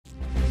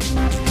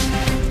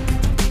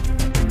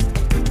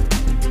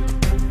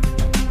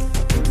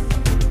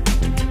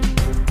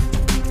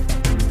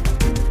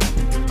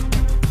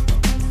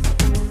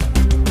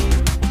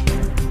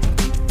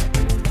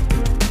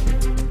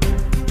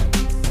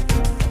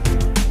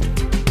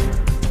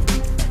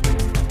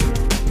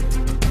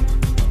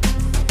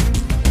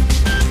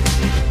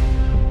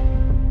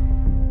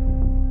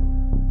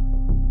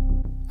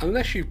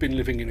Unless you've been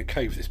living in a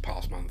cave this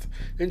past month,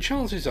 then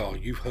chances are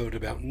you've heard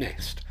about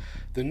NEST,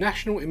 the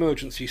National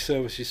Emergency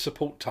Services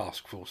Support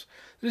Task Force,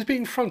 that is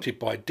being fronted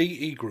by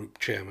DE Group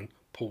Chairman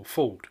Paul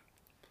Ford.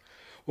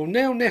 Well,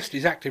 now NEST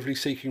is actively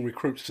seeking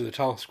recruits to the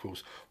task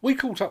force. We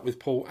caught up with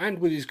Paul and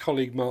with his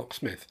colleague Mark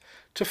Smith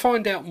to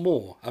find out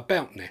more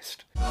about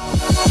NEST.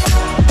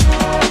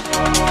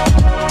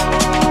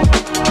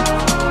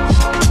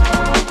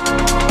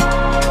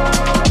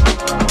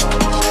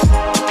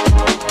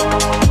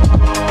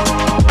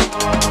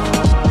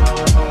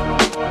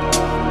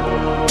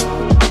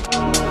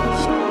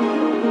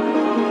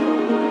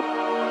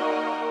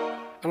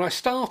 And I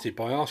started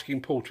by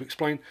asking Paul to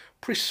explain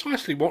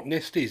precisely what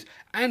NEST is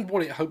and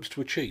what it hopes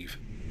to achieve.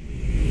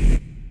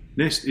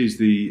 NEST is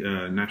the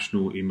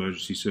National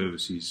Emergency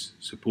Services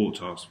Support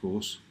Task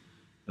Force.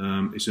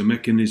 It's a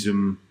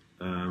mechanism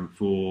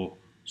for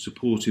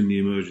supporting the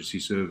emergency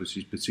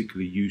services,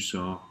 particularly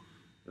USAR,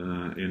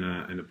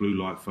 in a blue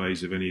light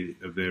phase of any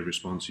of their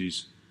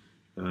responses.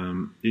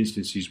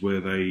 Instances where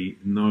they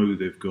know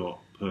they've got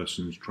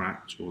persons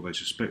trapped, or they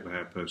suspect they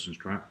have persons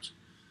trapped,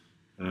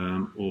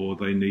 or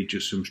they need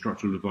just some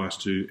structural advice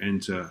to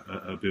enter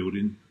a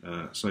building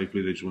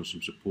safely. They just want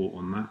some support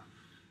on that.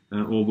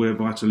 Or where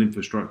vital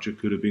infrastructure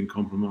could have been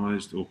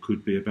compromised or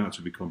could be about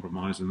to be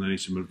compromised, and they need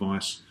some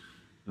advice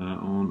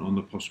on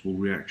the possible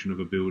reaction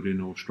of a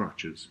building or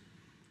structures.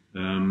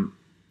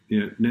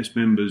 NEST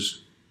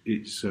members,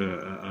 it's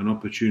an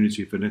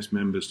opportunity for NEST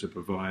members to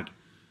provide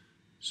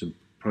some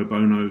pro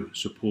bono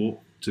support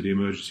to the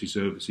emergency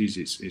services.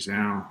 It's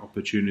our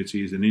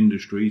opportunity as an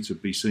industry to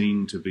be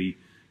seen to be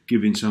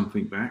giving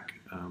something back,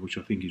 which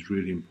I think is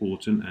really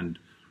important and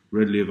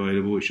readily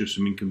available. It's just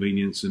some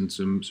inconvenience and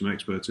some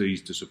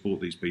expertise to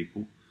support these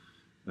people.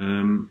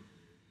 And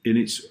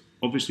it's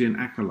obviously an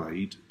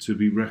accolade to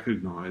be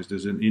recognised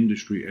as an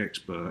industry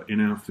expert in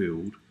our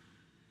field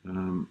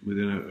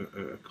within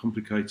a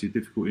complicated,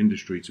 difficult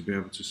industry, to be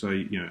able to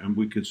say, and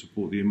we can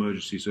support the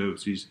emergency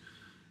services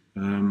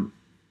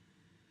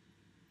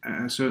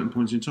at certain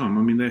points in time.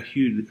 I mean, they're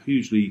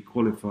hugely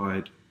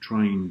qualified,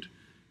 trained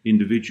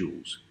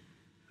individuals.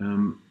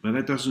 But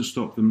that doesn't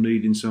stop them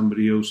needing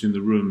somebody else in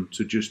the room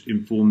to just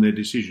inform their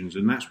decisions,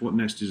 and that's what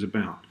NEST is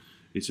about.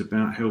 It's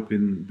about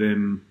helping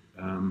them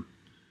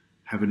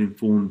have an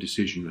informed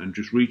decision and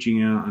just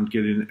reaching out and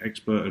getting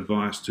expert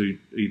advice to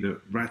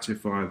either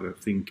ratify the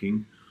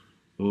thinking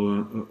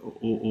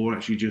or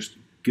actually just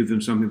give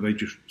them something they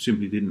just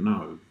simply didn't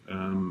know,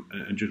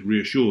 and just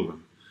reassure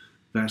them.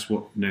 That's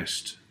what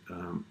NEST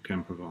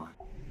can provide.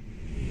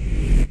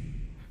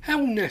 How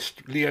will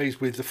NEST liaise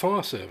with the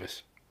fire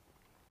service?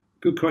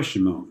 Good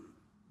question, Mark.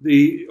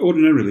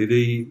 Ordinarily,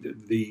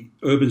 the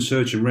Urban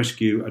Search and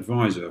Rescue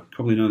Advisor,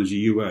 commonly known as a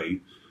UA,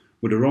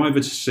 would arrive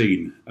at a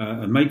scene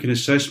and make an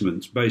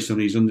assessment based on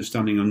his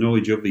understanding and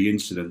knowledge of the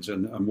incident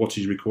and what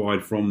is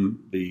required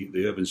from the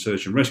Urban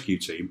Search and Rescue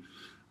team,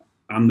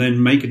 and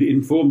then make an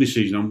informed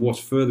decision on what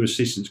further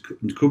assistance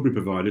could be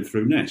provided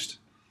through NEST.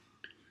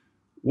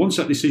 Once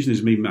that decision has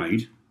been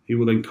made, he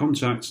will then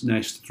contact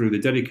NEST through the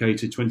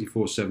dedicated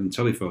 24/7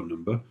 telephone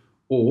number,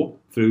 or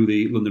through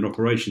the London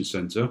Operations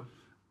Centre,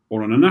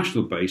 or on a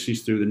national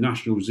basis through the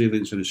National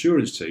Resilience and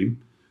Assurance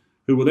Team,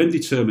 who will then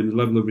determine the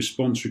level of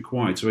response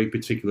required to a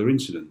particular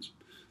incident.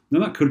 Now,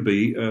 that could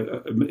be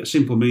a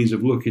simple means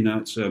of looking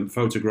at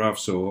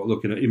photographs or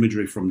looking at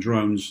imagery from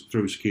drones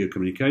through a secure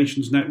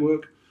communications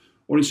network,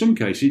 or in some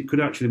cases it could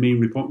actually mean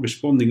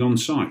responding on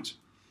site.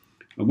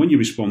 And when you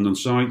respond on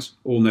site,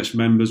 all NEST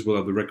members will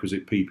have the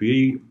requisite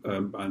PPE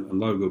and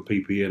logo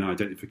PPE and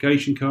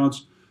identification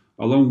cards,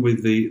 along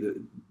with the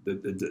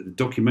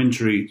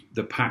documentary,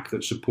 the pack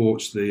that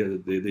supports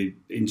the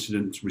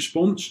incident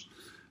response,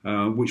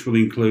 which will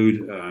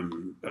include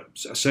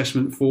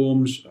assessment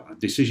forms,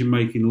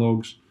 decision-making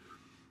logs,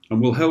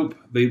 and will help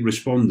the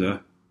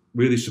responder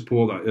really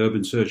support that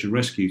urban search and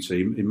rescue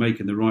team in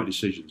making the right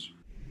decisions.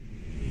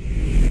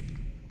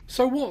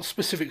 So what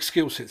specific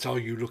skill sets are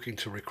you looking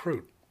to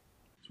recruit?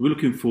 So we're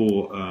looking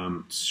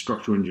for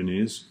structural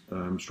engineers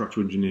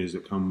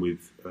that come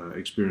with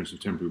experience of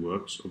temporary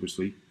works,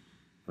 obviously.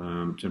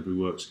 Temporary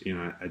works in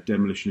a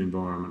demolition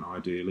environment,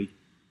 ideally.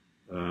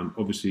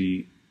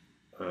 Obviously,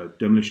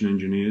 demolition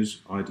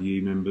engineers,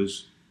 IDE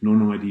members,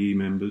 non-IDE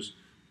members,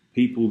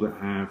 people that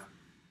have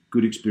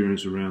good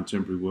experience around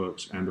temporary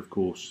works and, of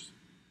course,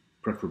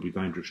 preferably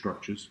dangerous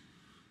structures.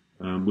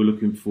 We're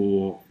looking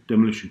for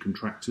demolition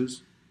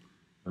contractors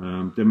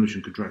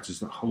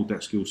that hold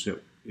that skill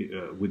set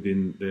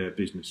within their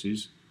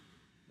businesses.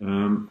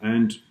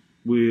 And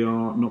we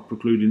are not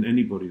precluding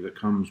anybody that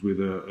comes with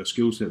a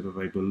skill set that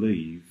they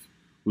believe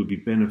would be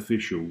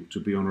beneficial to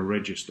be on a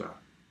register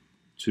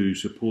to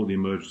support the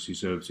emergency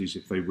services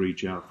if they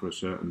reach out for a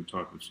certain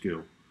type of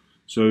skill.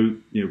 So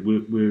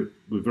we're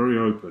very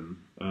open,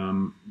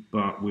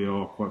 but we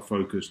are quite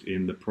focused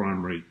in the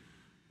primary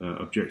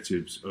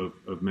objectives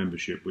of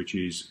membership, which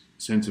is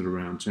centred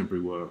around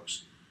temporary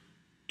works,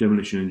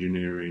 demolition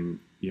engineering,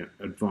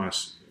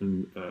 advice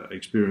and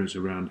experience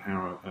around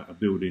how a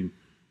building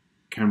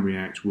can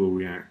react, will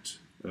react,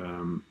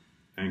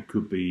 and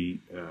could be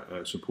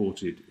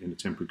supported in a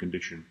temporary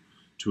condition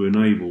to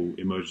enable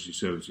emergency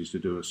services to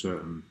do a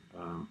certain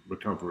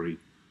recovery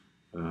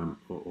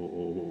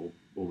or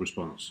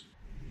response.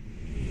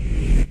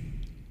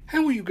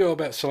 How will you go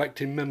about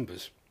selecting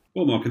members?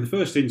 Well, Mark, in the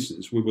first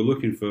instance, we were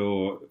looking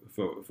for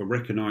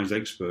recognised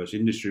experts,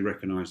 industry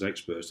recognised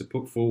experts, to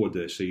put forward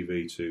their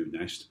CV to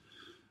Nest.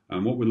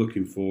 And what we're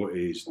looking for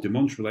is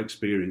demonstrable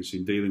experience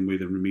in dealing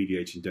with and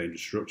remediating dangerous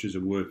structures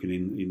and working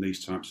in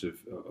these types of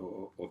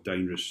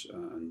dangerous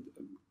and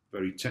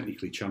very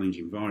technically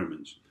challenging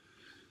environments.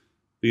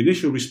 The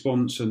initial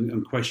response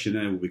and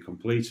questionnaire will be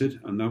completed,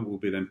 and that will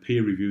be then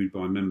peer reviewed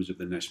by members of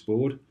the Nest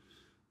board.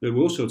 They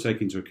will also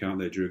take into account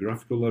their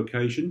geographical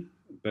location.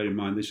 Bear in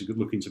mind, this is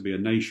looking to be a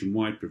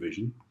nationwide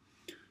provision.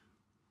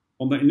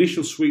 On that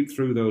initial sweep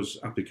through those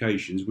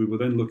applications, we will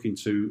then look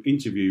into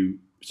interview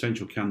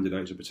potential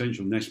candidates or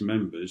potential Nest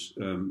members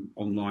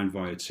online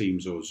via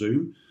Teams or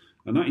Zoom.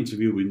 And that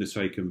interview will be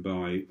undertaken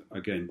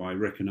by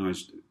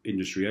recognised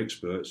industry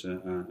experts,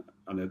 and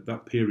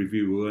that peer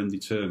review will then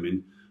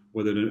determine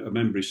whether a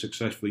member is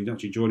successful in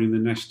actually joining the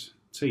Nest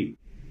team.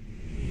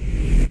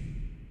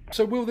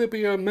 So will there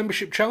be a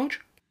membership charge?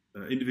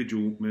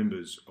 Individual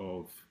members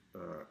of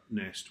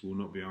Nest will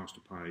not be asked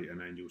to pay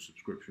an annual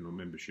subscription or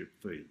membership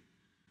fee.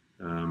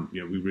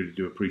 We really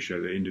do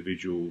appreciate that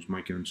individuals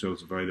making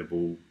themselves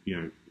available,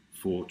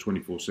 for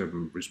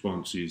 24/7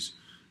 responses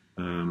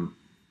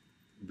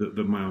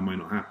that may or may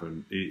not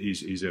happen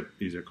is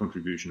a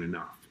contribution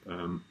enough.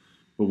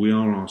 But we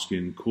are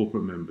asking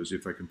corporate members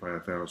if they can pay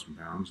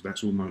 £1,000.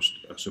 That's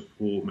almost a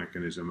support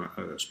mechanism,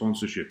 a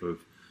sponsorship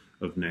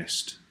of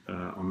Nest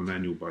on an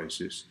annual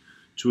basis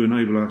to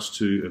enable us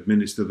to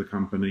administer the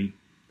company.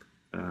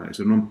 It's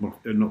a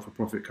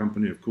not-for-profit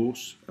company, of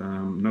course.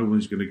 No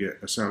one's going to get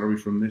a salary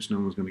from this. No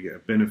one's going to get a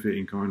benefit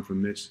in kind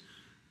from this.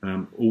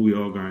 All we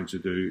are going to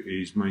do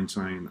is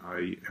maintain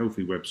a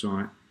healthy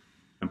website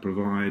and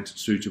provide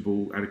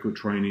suitable, adequate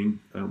training,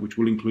 which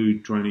will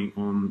include training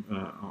on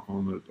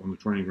the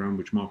training ground,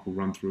 which Mark will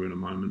run through in a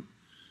moment.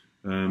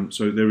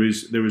 So there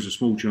is a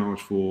small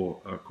charge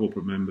for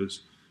corporate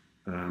members,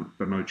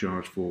 but no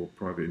charge for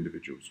private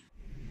individuals.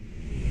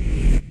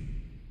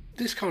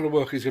 This kind of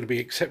work is going to be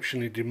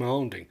exceptionally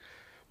demanding.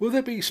 Will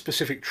there be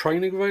specific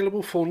training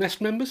available for Nest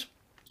members?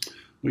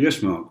 Well,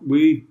 yes, Mark.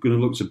 We're going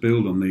to look to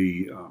build on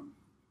the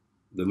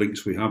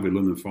links we have with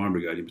London Fire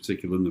Brigade, in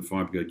particular London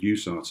Fire Brigade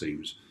USAR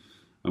teams.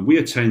 And we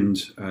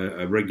attend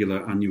a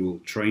regular annual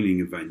training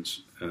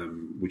event,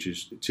 which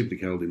is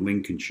typically held in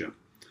Lincolnshire.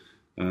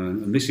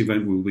 And this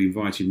event will be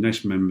inviting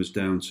Nest members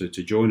down to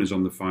join us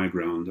on the fire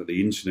ground, at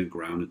the incident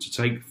ground, and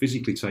to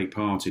physically take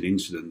part in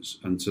incidents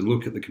and to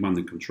look at the command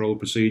and control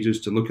procedures,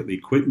 to look at the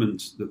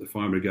equipment that the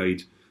fire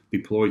brigade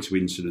deploy to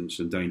incidents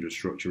and dangerous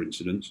structure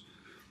incidents,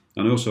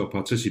 and also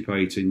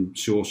participate in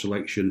source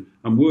selection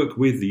and work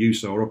with the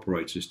USAR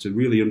operators to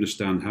really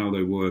understand how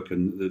they work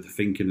and the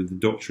thinking and the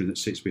doctrine that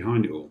sits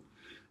behind it all.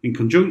 In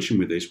conjunction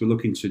with this, we're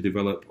looking to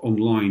develop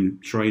online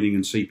training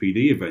and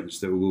CPD events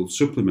that will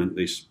supplement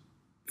this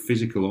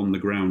physical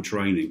on-the-ground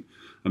training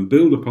and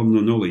build upon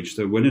the knowledge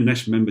that when a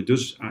Nest member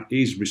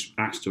is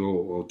asked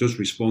or does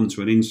respond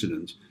to an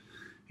incident,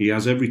 he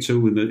has every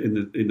tool in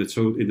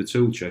the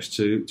tool chest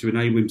to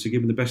enable him to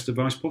give him the best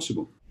advice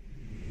possible.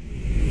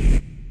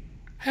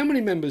 How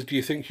many members do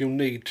you think you'll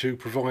need to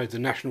provide the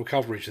national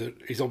coverage that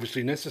is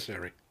obviously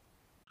necessary?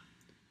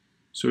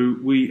 So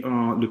we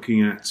are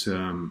looking at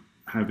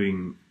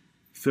having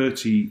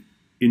 30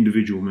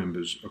 individual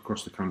members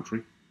across the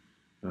country,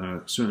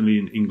 certainly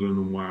in England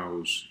and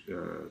Wales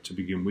to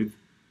begin with.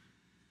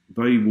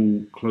 They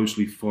will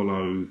closely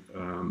follow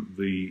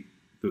the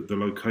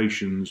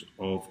locations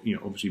of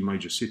obviously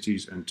major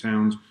cities and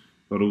towns,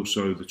 but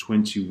also the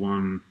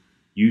 21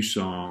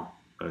 USAR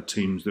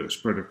teams that are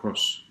spread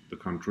across the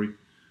country.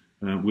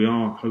 We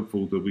are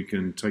hopeful that we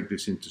can take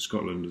this into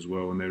Scotland as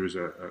well, and there is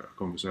a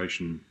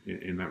conversation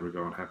in that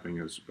regard happening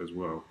as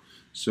well.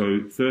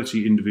 So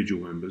 30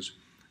 individual members,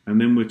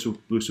 and then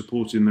we're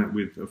supporting that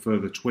with a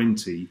further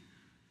 20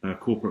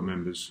 corporate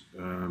members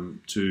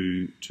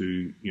to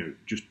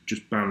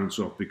just balance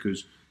off,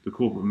 because the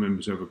corporate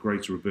members have a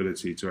greater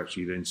ability to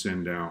actually then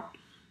send out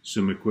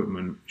some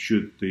equipment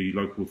should the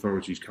local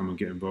authorities come and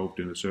get involved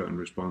in a certain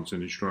response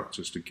and instruct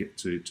us to get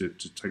to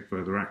take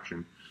further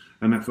action.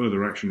 And that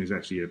further action is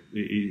actually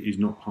is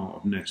not part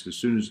of Nest. As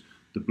soon as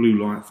the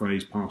blue light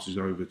phase passes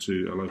over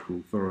to a local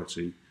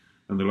authority,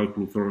 and the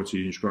local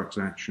authority instructs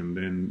action,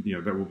 then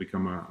that will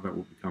become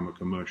a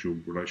commercial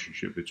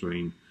relationship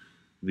between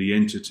the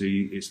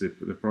entity, it's the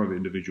private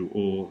individual,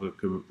 or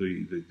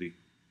the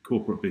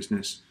corporate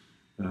business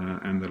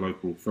and the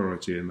local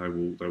authority, and they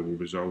will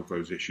resolve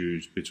those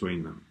issues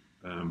between them.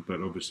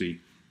 But obviously,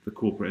 the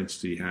corporate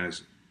entity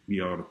has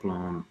yard of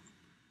plant,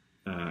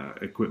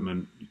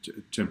 equipment,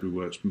 temporary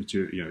works,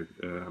 material,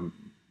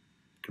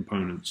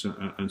 components,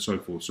 and so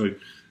forth. So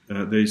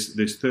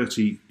there's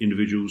 30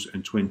 individuals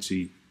and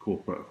 20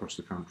 corporate across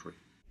the country.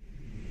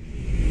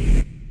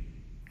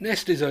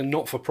 Nest is a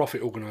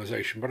not-for-profit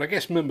organisation, but I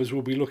guess members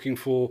will be looking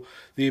for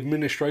the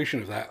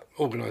administration of that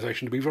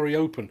organisation to be very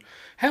open.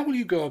 How will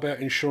you go about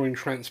ensuring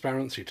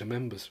transparency to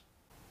members?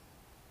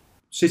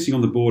 Sitting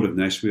on the board of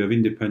Nest, we have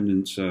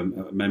independent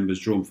members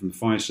drawn from the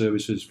fire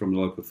services, from the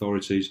local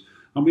authorities,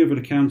 and we have an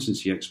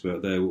accountancy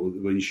expert there who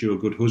will ensure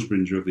good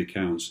husbandry of the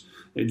accounts.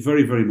 It's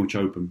very, very much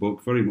open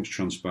book, very much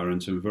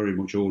transparent, and very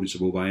much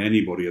auditable by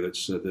anybody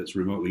that's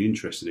remotely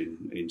interested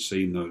in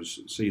seeing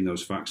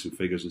those facts and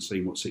figures and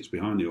seeing what sits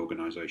behind the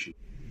organisation.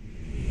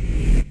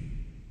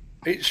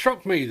 It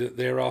struck me that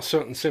there are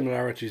certain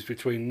similarities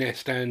between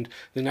Nest and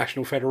the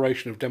National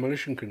Federation of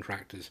Demolition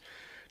Contractors.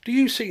 Do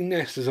you see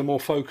Nest as a more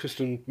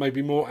focused and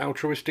maybe more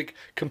altruistic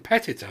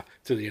competitor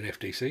to the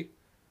NFDC?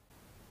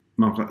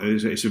 Mark,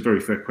 it's a very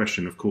fair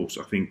question, of course.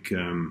 I think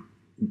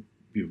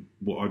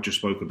what I just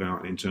spoke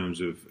about in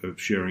terms of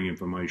sharing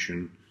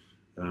information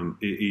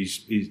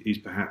is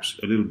perhaps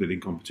a little bit in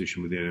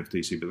competition with the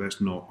NFDC, but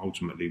that's not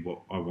ultimately what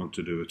I want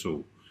to do at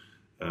all.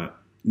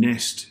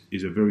 Nest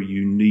is a very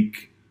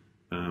unique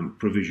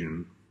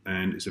provision,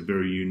 and it's a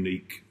very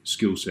unique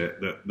skill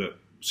set that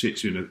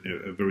sits in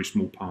a very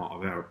small part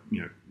of our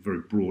very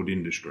broad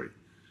industry.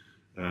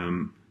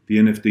 The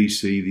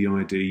NFDC, the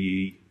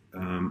IDE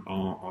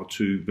are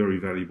two very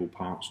valuable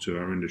parts to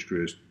our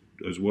industry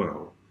as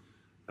well.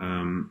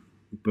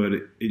 But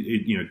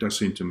it does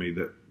seem to me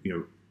that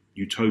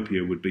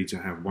utopia would be to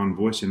have one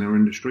voice in our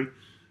industry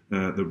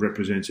that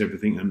represents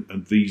everything,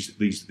 and these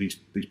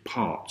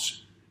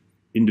parts,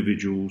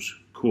 individuals,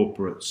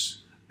 corporates,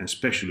 and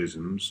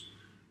specialisms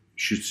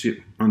should sit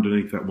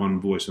underneath that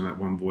one voice, and that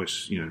one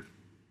voice,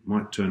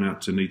 might turn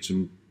out to need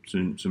some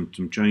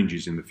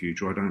changes in the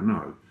future. I don't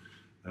know.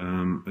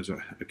 As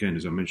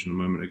I mentioned a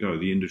moment ago,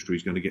 the industry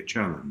is going to get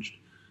challenged,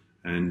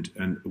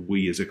 and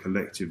we as a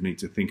collective need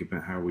to think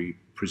about how we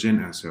present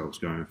ourselves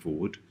going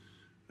forward.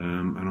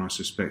 And I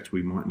suspect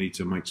we might need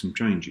to make some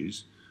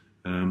changes.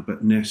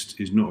 But Nest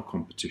is not a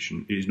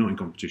competition. It is not in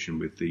competition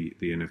with the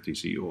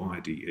NFDC or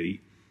IDE.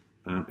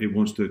 It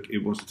wants to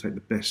take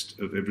the best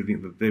of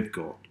everything that they've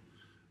got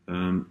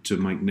to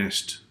make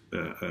Nest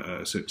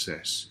a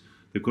success.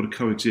 They've got to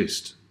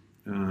coexist.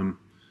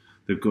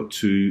 They've got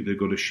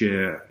to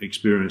share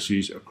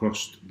experiences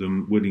across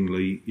them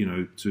willingly,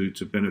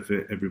 to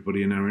benefit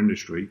everybody in our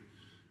industry.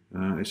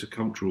 It's a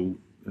cultural,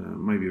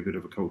 maybe a bit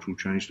of a cultural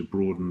change to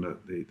broaden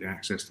the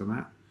access to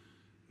that.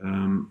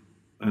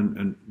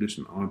 And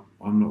listen,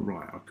 I'm not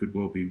right. I could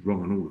well be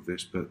wrong on all of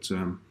this, but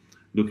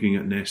looking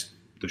at Nest,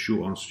 the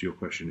short answer to your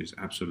question is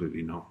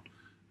absolutely not.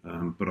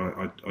 But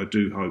I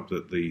do hope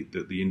that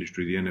the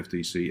industry, the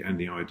NFDC and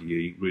the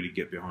IDE really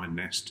get behind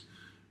Nest.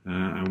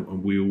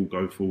 And we all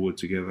go forward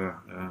together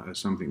as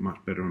something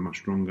much better and much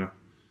stronger.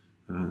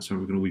 So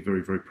we're going to be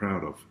very, very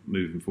proud of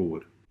moving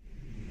forward.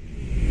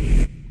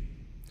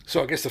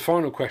 So I guess the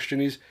final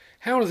question is,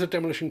 how does a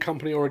demolition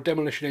company or a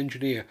demolition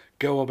engineer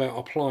go about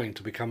applying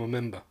to become a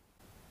member?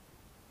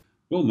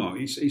 Well, Mark,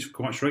 it's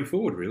quite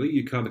straightforward, really.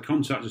 You can either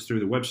contact us through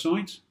the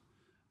website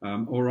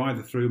or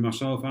either through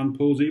myself and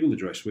Paul's email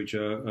address, which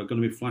are going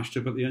to be flashed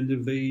up at the end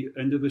of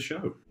the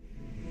show.